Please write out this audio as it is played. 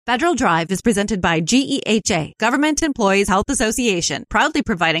Federal Drive is presented by GEHA, Government Employees Health Association, proudly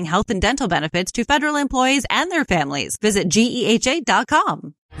providing health and dental benefits to federal employees and their families. Visit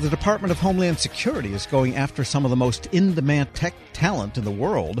GEHA.com. The Department of Homeland Security is going after some of the most in-demand tech talent in the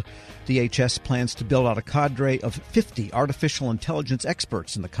world. DHS plans to build out a cadre of 50 artificial intelligence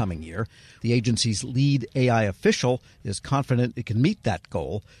experts in the coming year. The agency's lead AI official is confident it can meet that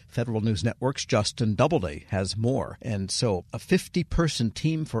goal. Federal News Network's Justin Doubleday has more. And so a 50-person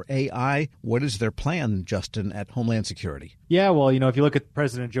team for AI, what is their plan, Justin, at Homeland Security? Yeah, well, if you look at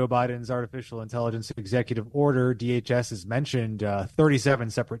President Joe Biden's artificial intelligence executive order, DHS is mentioned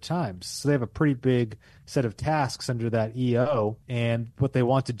 37 separate times. So they have a pretty big set of tasks under that EO. And what they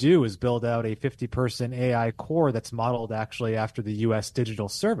want to do is build out a 50-person AI core that's modeled actually after the U.S. Digital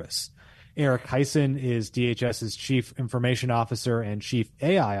Service. Eric Heisen is DHS's Chief Information Officer and Chief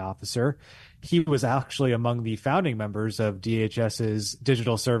AI Officer. He was actually among the founding members of DHS's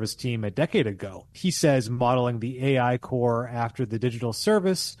digital service team a decade ago. He says modeling the AI core after the digital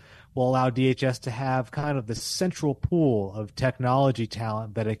service will allow DHS to have kind of the central pool of technology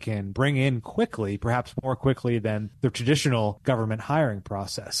talent that it can bring in quickly, perhaps more quickly than the traditional government hiring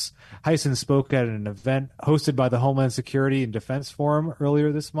process. Heisen spoke at an event hosted by the Homeland Security and Defense Forum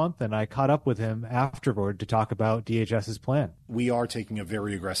earlier this month, and I caught up with him afterward to talk about DHS's plan. We are taking a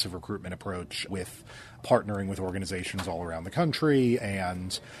very aggressive recruitment approach with partnering with organizations all around the country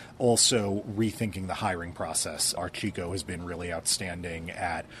and also rethinking the hiring process. Our Chico has been really outstanding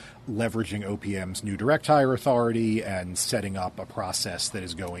at leveraging OPM's new direct hire authority and setting up a process that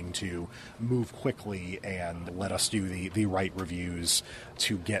is going to move quickly and let us do the right reviews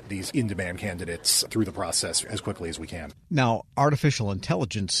to get these in-demand candidates through the process as quickly as we can. Now, artificial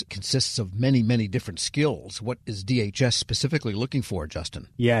intelligence consists of many, many different skills. What is DHS specifically looking for, Justin?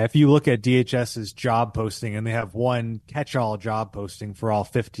 Yeah, if you look at DHS's job posting, and they have one catch-all job posting for all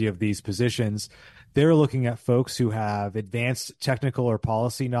 50 of these positions, they're looking at folks who have advanced technical or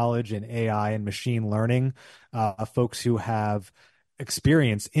policy knowledge in AI and machine learning, folks who have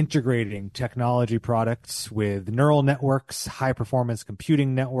experience integrating technology products with neural networks, high-performance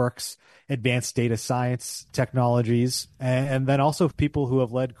computing networks, advanced data science technologies, and then also people who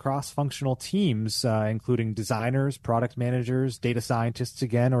have led cross-functional teams, including designers, product managers, data scientists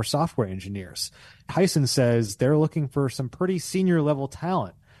again, or software engineers. Heisen says they're looking for some pretty senior-level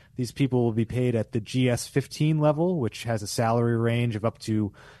talent. These people will be paid at the GS-15 level, which has a salary range of up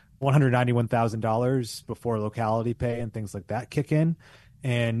to $191,000 before locality pay and things like that kick in.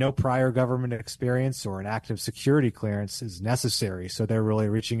 And no prior government experience or an active security clearance is necessary. So they're really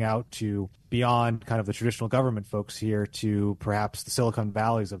reaching out to beyond kind of the traditional government folks here to perhaps the Silicon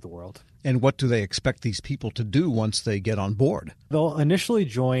Valleys of the world. And what do they expect these people to do once they get on board? They'll initially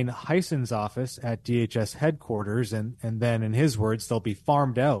join Heisen's office at DHS headquarters, and then, in his words, they'll be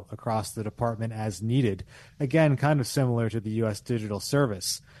farmed out across the department as needed. Again, kind of similar to the U.S. Digital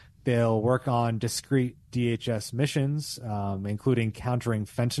Service. They'll work on discrete DHS missions, including countering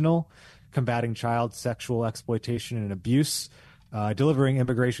fentanyl, combating child sexual exploitation and abuse, delivering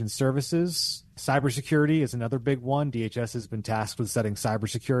immigration services. Cybersecurity is another big one. DHS has been tasked with setting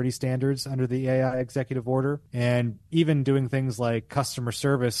cybersecurity standards under the AI executive order, and even doing things like customer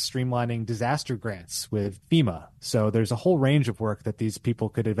service, streamlining disaster grants with FEMA. So there's a whole range of work that these people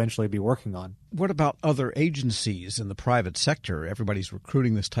could eventually be working on. What about other agencies in the private sector? Everybody's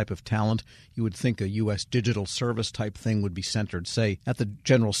recruiting this type of talent. You would think a U.S. digital service type thing would be centered, say, at the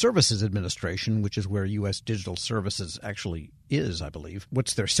General Services Administration, which is where U.S. Digital Services actually is, I believe.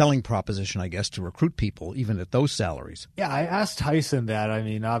 What's their selling proposition, I guess, to recruit people, even at those salaries? Yeah, I asked Heisen that. I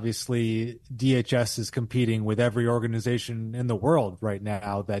mean, obviously, DHS is competing with every organization in the world right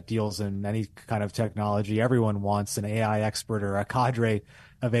now that deals in any kind of technology. Everyone wants an AI expert or a cadre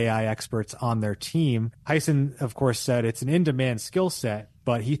of AI experts on their team. Heisen, of course, said it's an in-demand skill set,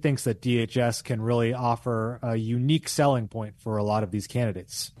 but he thinks that DHS can really offer a unique selling point for a lot of these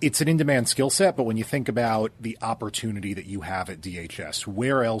candidates. It's an in-demand skill set, but when you think about the opportunity that you have at DHS,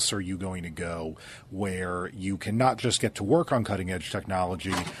 where else are you going to go where you can not just get to work on cutting-edge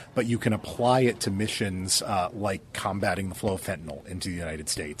technology, but you can apply it to missions like combating the flow of fentanyl into the United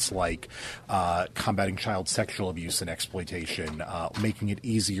States, like combating child sexual abuse and exploitation, making it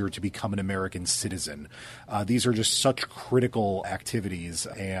easier to become an American citizen. These are just such critical activities,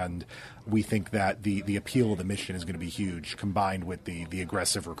 and we think that the appeal of the mission is going to be huge, combined with the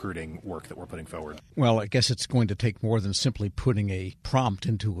aggressive recruiting work that we're putting forward. Well, I guess it's going to take more than simply putting a prompt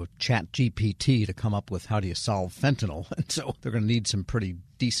into a chat GPT to come up with how do you solve fentanyl. And so they're going to need some pretty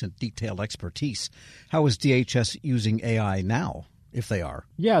decent, detailed expertise. How is DHS using AI now? if they are?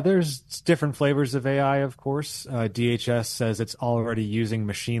 Yeah, there's different flavors of AI, of course. DHS says it's already using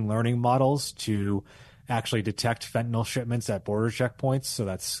machine learning models to actually detect fentanyl shipments at border checkpoints. So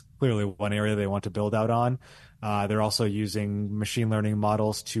that's clearly one area they want to build out on. They're also using machine learning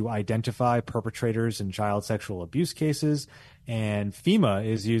models to identify perpetrators in child sexual abuse cases. And FEMA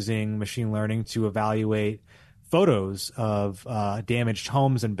is using machine learning to evaluate photos of damaged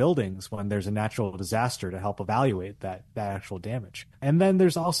homes and buildings when there's a natural disaster to help evaluate that actual damage. And then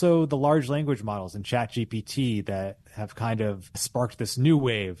there's also the large language models in ChatGPT that have kind of sparked this new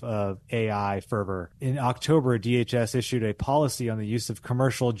wave of AI fervor. In October, DHS issued a policy on the use of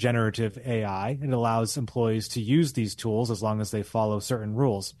commercial generative AI. It allows employees to use these tools as long as they follow certain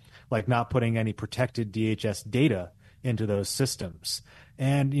rules, like not putting any protected DHS data into those systems.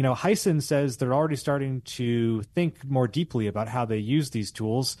 And, Hyson says they're already starting to think more deeply about how they use these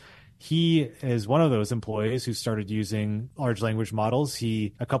tools. He is one of those employees who started using large language models.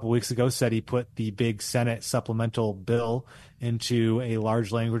 He, a couple weeks ago, said he put the big Senate supplemental bill into a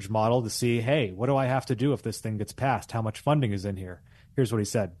large language model to see, hey, what do I have to do if this thing gets passed? How much funding is in here? Here's what he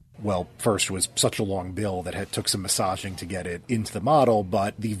said. Well, first, it was such a long bill that it took some massaging to get it into the model,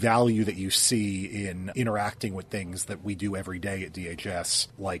 but the value that you see in interacting with things that we do every day at DHS,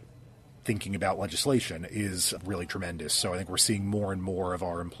 like thinking about legislation, is really tremendous. So I think we're seeing more and more of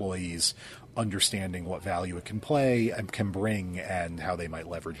our employees understanding what value it can play and can bring and how they might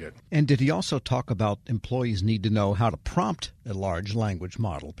leverage it. And did he also talk about employees need to know how to prompt a large language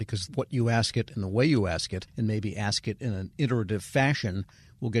model? Because what you ask it and the way you ask it, and maybe ask it in an iterative fashion,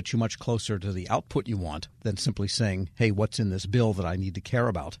 will get you much closer to the output you want than simply saying, hey, what's in this bill that I need to care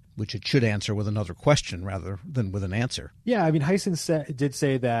about, which it should answer with another question rather than with an answer. Yeah, I mean, Hyson did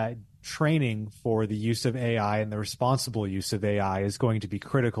say that training for the use of AI and the responsible use of AI is going to be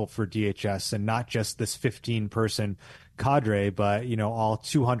critical for DHS, and not just this 15-person cadre, but, all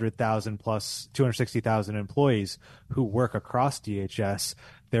 200,000 plus 260,000 employees who work across DHS.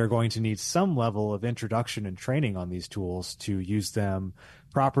 They're going to need some level of introduction and training on these tools to use them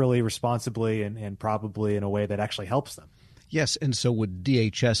properly, responsibly, and probably in a way that actually helps them. Yes, and so would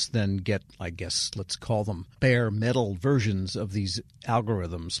DHS then get, I guess, let's call them bare metal versions of these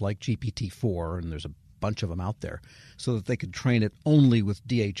algorithms like GPT-4, and there's a bunch of them out there, so that they could train it only with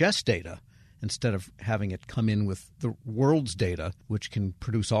DHS data instead of having it come in with the world's data, which can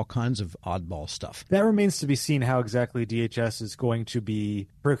produce all kinds of oddball stuff. That remains to be seen how exactly DHS is going to be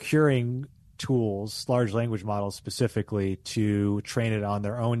procuring tools, large language models specifically, to train it on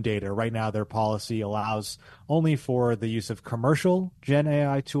their own data. Right now, their policy allows only for the use of commercial Gen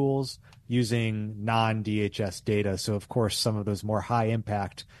AI tools using non-DHS data. So, of course, some of those more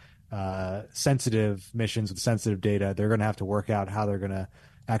high-impact, sensitive missions with sensitive data, they're going to have to work out how they're going to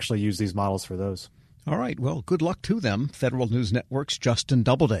actually use these models for those. All right. Well, good luck to them. Federal News Network's Justin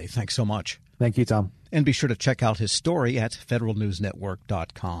Doubleday. Thanks so much. Thank you, Tom. And be sure to check out his story at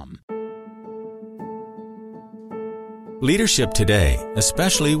federalnewsnetwork.com. Leadership today,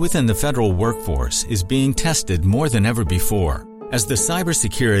 especially within the federal workforce, is being tested more than ever before. As the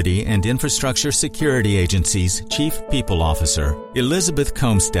Cybersecurity and Infrastructure Security Agency's Chief People Officer, Elizabeth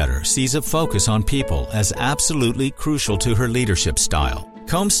Comstetter sees a focus on people as absolutely crucial to her leadership style.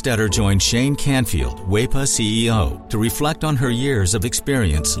 Comstetter joined Shane Canfield, WEPA CEO, to reflect on her years of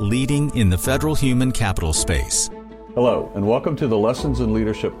experience leading in the federal human capital space. Hello, and welcome to the Lessons in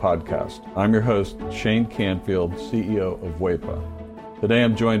Leadership podcast. I'm your host, Shane Canfield, CEO of WEPA. Today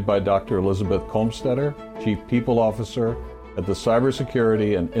I'm joined by Dr. Elizabeth Comstetter, Chief People Officer at the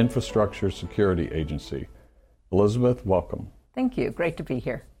Cybersecurity and Infrastructure Security Agency. Elizabeth, welcome. Thank you. Great to be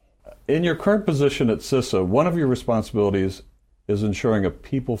here. In your current position at CISA, one of your responsibilities is ensuring a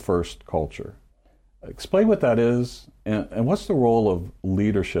people-first culture. Explain what that is, and what's the role of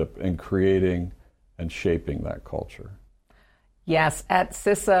leadership in creating and shaping that culture? Yes, at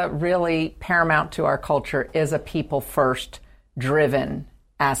CISA, really paramount to our culture is a people-first driven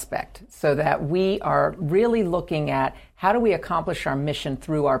aspect, so that we are really looking at how do we accomplish our mission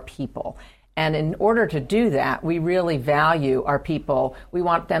through our people. And in order to do that, we really value our people. We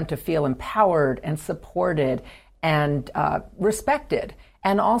want them to feel empowered and supported and respected,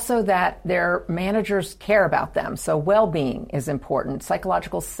 and also that their managers care about them. So well-being is important.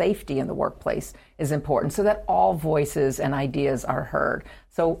 Psychological safety in the workplace is important, so that all voices and ideas are heard.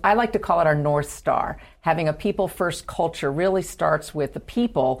 So I like to call it our North Star. Having a people-first culture really starts with the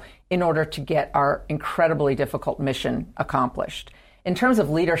people in order to get our incredibly difficult mission accomplished. In terms of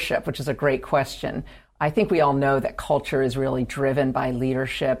leadership, which is a great question, I think we all know that culture is really driven by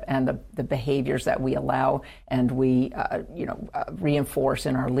leadership and the behaviors that we allow and we reinforce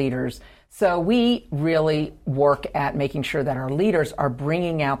in our leaders. So we really work at making sure that our leaders are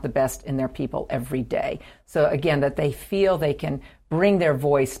bringing out the best in their people every day. So again, that they feel they can bring their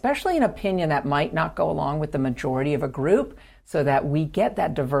voice, especially an opinion that might not go along with the majority of a group, so that we get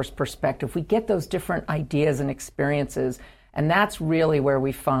that diverse perspective. We get those different ideas and experiences. And that's really where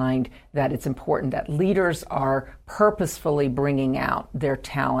we find that it's important that leaders are purposefully bringing out their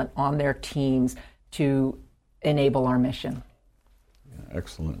talent on their teams to enable our mission.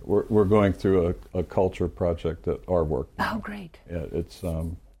 Excellent. We're going through a culture project at our work. Oh, great. Yeah,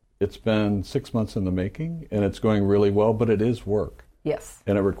 it's been 6 months in the making, and it's going really well, but it is work. Yes.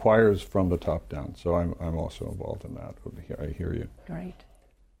 And it requires from the top down. So I'm also involved in that. I hear you. Great.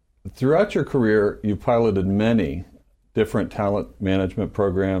 Throughout your career, you piloted many different talent management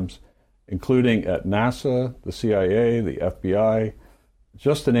programs, including at NASA, the CIA, the FBI,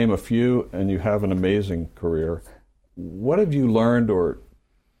 just to name a few, and you have an amazing career. What have you learned, or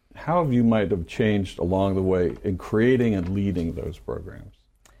how have you might have changed along the way in creating and leading those programs?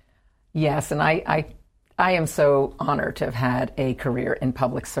 Yes, and I am so honored to have had a career in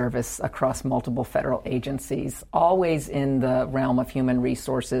public service across multiple federal agencies, always in the realm of human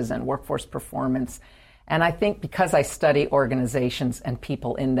resources and workforce performance. And I think because I study organizations and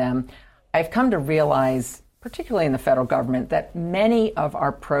people in them, I've come to realize, particularly in the federal government, that many of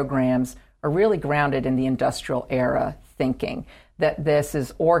our programs are really grounded in the industrial era thinking, that this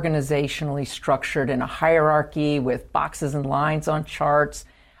is organizationally structured in a hierarchy with boxes and lines on charts,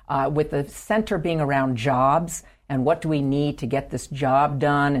 with the center being around jobs and what do we need to get this job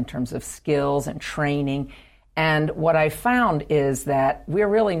done in terms of skills and training. And what I found is that we're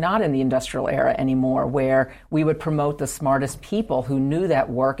really not in the industrial era anymore, where we would promote the smartest people who knew that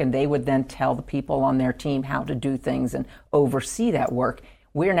work, and they would then tell the people on their team how to do things and oversee that work.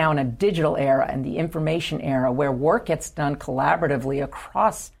 We're now in a digital era and the information era where work gets done collaboratively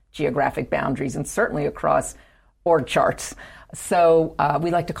across geographic boundaries and certainly across org charts. So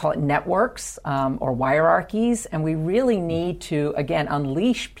we like to call it networks or hierarchies, and we really need to, again,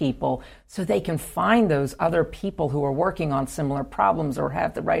 unleash people so they can find those other people who are working on similar problems or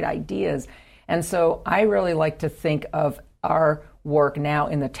have the right ideas. And so I really like to think of our work now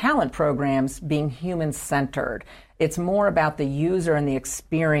in the talent programs being human-centered. It's more about the user and the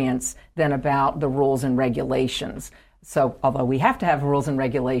experience than about the rules and regulations. So although we have to have rules and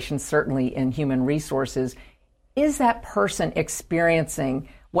regulations, certainly in human resources, is that person experiencing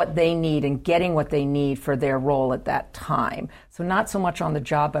what they need and getting what they need for their role at that time? So not so much on the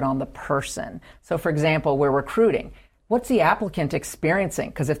job, but on the person. So for example, we're recruiting. What's the applicant experiencing?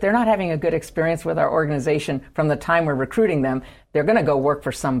 Because if they're not having a good experience with our organization from the time we're recruiting them, they're going to go work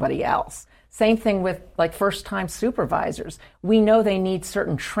for somebody else. Same thing with like first-time supervisors. We know they need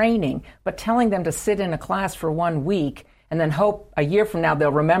certain training, but telling them to sit in a class for 1 week and then hope a year from now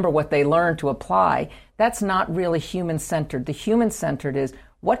they'll remember what they learned to apply, that's not really human-centered. The human-centered is,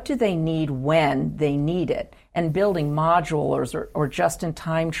 what do they need when they need it? And building modules or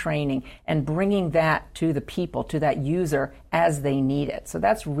just-in-time training and bringing that to the people, to that user as they need it. So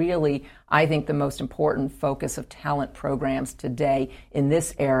that's really, I think, the most important focus of talent programs today in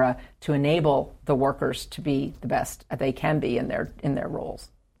this era to enable the workers to be the best they can be in their roles.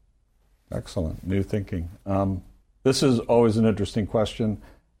 Excellent. New thinking. This is always an interesting question.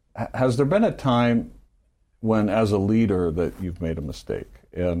 Has there been a time when, as a leader, that you've made a mistake?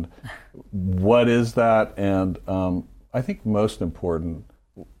 And what is that? And I think most important,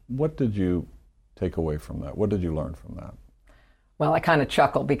 what did you take away from that? What did you learn from that? Well, I kind of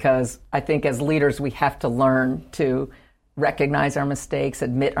chuckle because I think as leaders we have to learn to recognize our mistakes,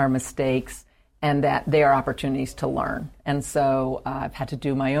 admit our mistakes, and that they are opportunities to learn. And so I've had to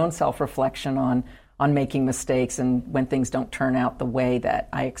do my own self-reflection on making mistakes and when things don't turn out the way that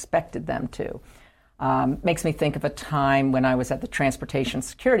I expected them to. Makes me think of a time when I was at the Transportation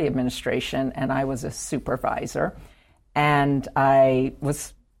Security Administration and I was a supervisor, and I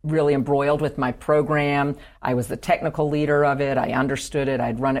was really embroiled with my program. I was the technical leader of it. I understood it.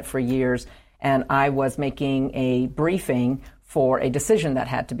 I'd run it for years, and I was making a briefing for a decision that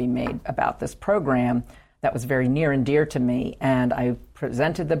had to be made about this program that was very near and dear to me. And I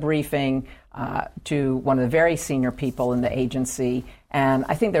presented the briefing to one of the very senior people in the agency, and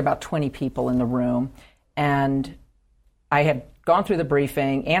I think there are about 20 people in the room. And I had gone through the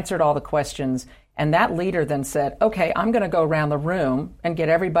briefing, answered all the questions, and that leader then said, okay, I'm going to go around the room and get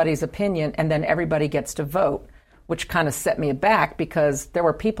everybody's opinion, and then everybody gets to vote, which kind of set me aback because there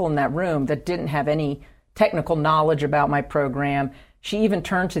were people in that room that didn't have any technical knowledge about my program. She even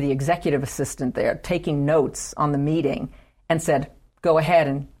turned to the executive assistant there, taking notes on the meeting, and said, go ahead,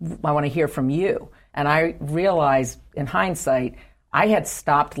 and I want to hear from you. And I realized in hindsight, I had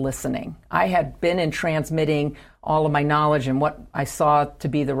stopped listening. I had been in transmitting all of my knowledge and what I saw to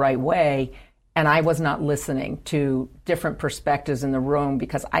be the right way, and I was not listening to different perspectives in the room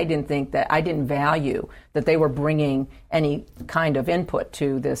because I didn't value that they were bringing any kind of input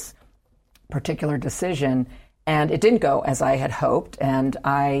to this particular decision. And it didn't go as I had hoped, and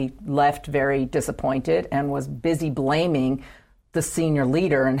I left very disappointed and was busy blaming the senior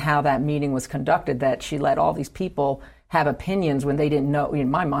leader and how that meeting was conducted, that she let all these people have opinions when they didn't know,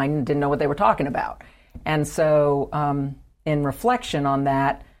 in my mind, didn't know what they were talking about. And so in reflection on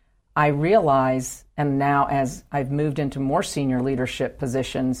that, I realize, and now as I've moved into more senior leadership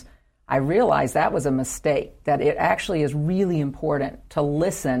positions, I realize that was a mistake, that it actually is really important to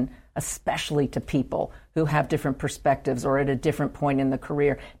listen, especially to people who have different perspectives or at a different point in the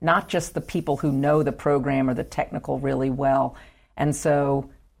career, not just the people who know the program or the technical really well. And so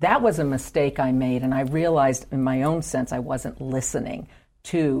that was a mistake I made, and I realized in my own sense I wasn't listening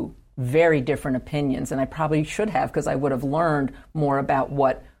to very different opinions, and I probably should have, because I would have learned more about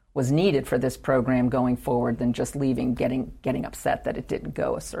what was needed for this program going forward than just leaving getting upset that it didn't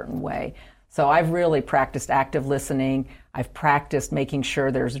go a certain way. So I've really practiced active listening. I've practiced making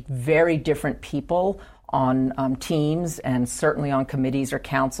sure there's very different people on teams and certainly on committees or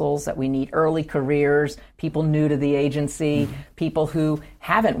councils, that we need early careers, people new to the agency, people who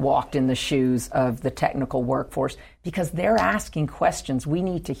haven't walked in the shoes of the technical workforce, because they're asking questions we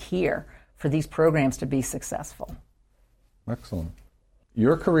need to hear for these programs to be successful. Excellent.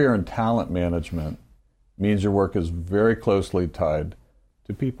 Your career in talent management means your work is very closely tied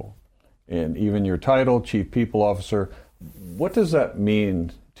to people. And even your title, Chief People Officer, what does that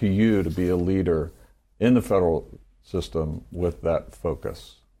mean to you to be a leader in the federal system with that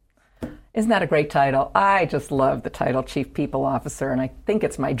focus? Isn't that a great title? I just love the title Chief People Officer, and I think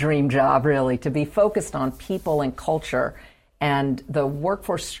it's my dream job, really, to be focused on people and culture and the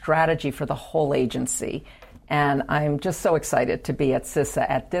workforce strategy for the whole agency. And I'm just so excited to be at CISA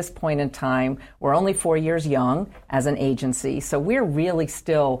at this point in time. We're only 4 years young as an agency, so we're really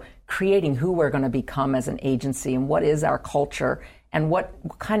still creating who we're going to become as an agency and what is our culture and what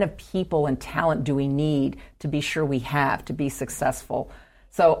kind of people and talent do we need to be sure we have to be successful.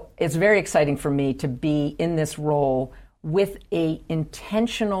 So it's very exciting for me to be in this role with a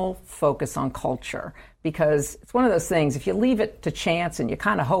intentional focus on culture, because it's one of those things, if you leave it to chance and you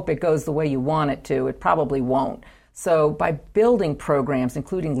kind of hope it goes the way you want it to, it probably won't. So by building programs,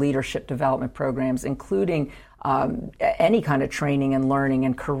 including leadership development programs, including any kind of training and learning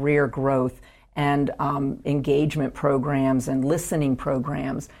and career growth and engagement programs and listening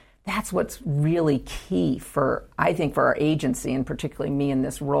programs, that's what's really key for, I think, for our agency, and particularly me in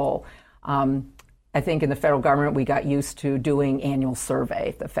this role. I think in the federal government, we got used to doing annual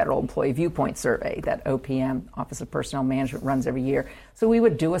survey, the Federal Employee Viewpoint Survey that OPM, Office of Personnel Management, runs every year. So we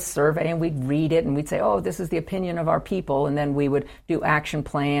would do a survey and we'd read it and we'd say, oh, this is the opinion of our people. And then we would do action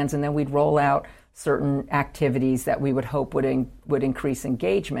plans, and then we'd roll out certain activities that we would hope would increase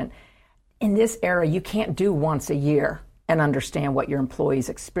engagement. In this era, you can't do once a year and understand what your employees'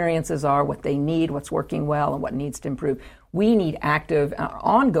 experiences are, what they need, what's working well, and what needs to improve. We need active,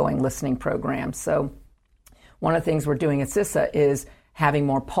 ongoing listening programs. So one of the things we're doing at CISA is having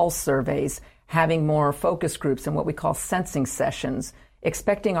more pulse surveys, having more focus groups and what we call sensing sessions,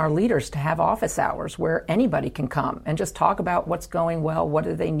 expecting our leaders to have office hours where anybody can come and just talk about what's going well, what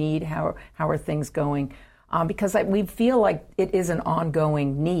do they need, how are things going, because we feel like it is an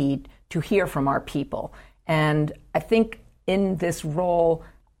ongoing need to hear from our people. And I think in this role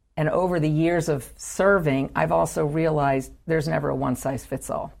and over the years of serving, I've also realized there's never a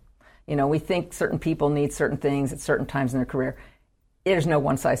one-size-fits-all. You know, we think certain people need certain things at certain times in their career. There's no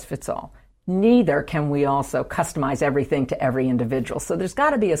one-size-fits-all. Neither can we also customize everything to every individual. So there's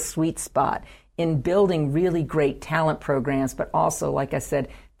got to be a sweet spot in building really great talent programs, but also, like I said,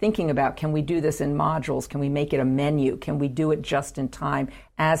 thinking about, can we do this in modules? Can we make it a menu? Can we do it just in time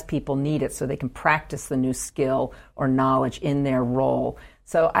as people need it so they can practice the new skill or knowledge in their role?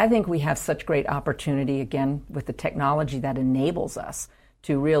 So I think we have such great opportunity, again, with the technology that enables us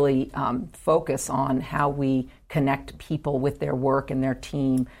to really focus on how we connect people with their work and their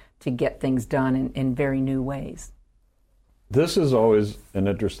team to get things done in very new ways. This is always an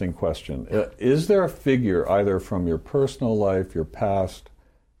interesting question. Is there a figure, either from your personal life, your past,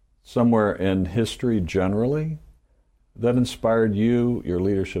 somewhere in history generally, that inspired you, your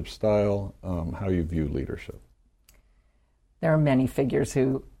leadership style, how you view leadership? There are many figures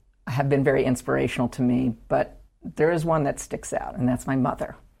who have been very inspirational to me, but there is one that sticks out, and that's my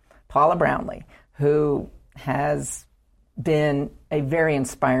mother, Paula Brownlee, who has been a very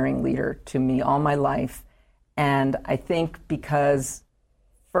inspiring leader to me all my life. And I think because,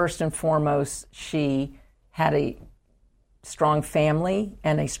 first and foremost, she had a strong family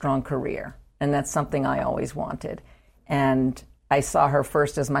and a strong career. And that's something I always wanted. And I saw her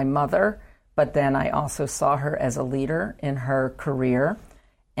first as my mother, but then I also saw her as a leader in her career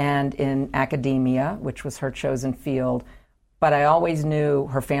and in academia, which was her chosen field. But I always knew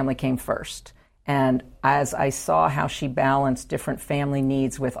her family came first. And as I saw how she balanced different family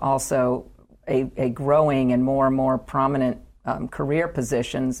needs with also a growing and more prominent career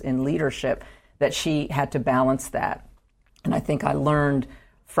positions in leadership, that she had to balance that. And I think I learned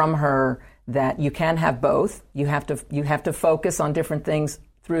from her that you can have both. You have to focus on different things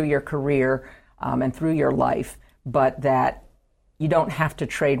through your career and through your life, but that you don't have to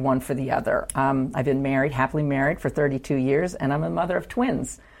trade one for the other. I've been happily married for 32 years, and I'm a mother of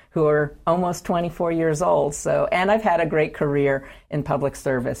twins who are almost 24 years old. And I've had a great career in public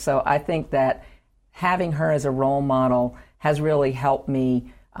service. So I think that having her as a role model has really helped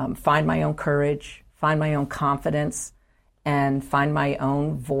me find my own courage, find my own confidence, and find my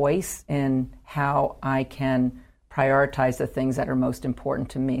own voice in how I can prioritize the things that are most important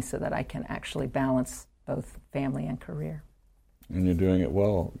to me so that I can actually balance both family and career. And you're doing it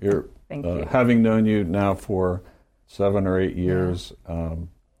well. Thank you. Having known you now for 7 or 8 years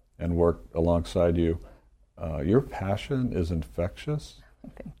and worked alongside you, your passion is infectious.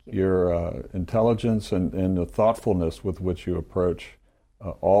 Thank you. Your intelligence and the thoughtfulness with which you approach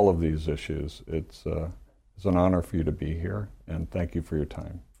all of these issues, it's an honor for you to be here, and thank you for your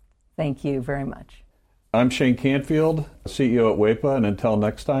time. Thank you very much. I'm Shane Canfield, CEO at WEPA, and until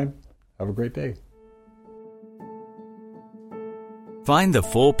next time, have a great day. Find the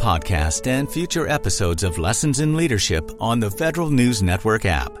full podcast and future episodes of Lessons in Leadership on the Federal News Network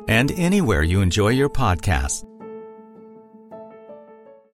app and anywhere you enjoy your podcasts.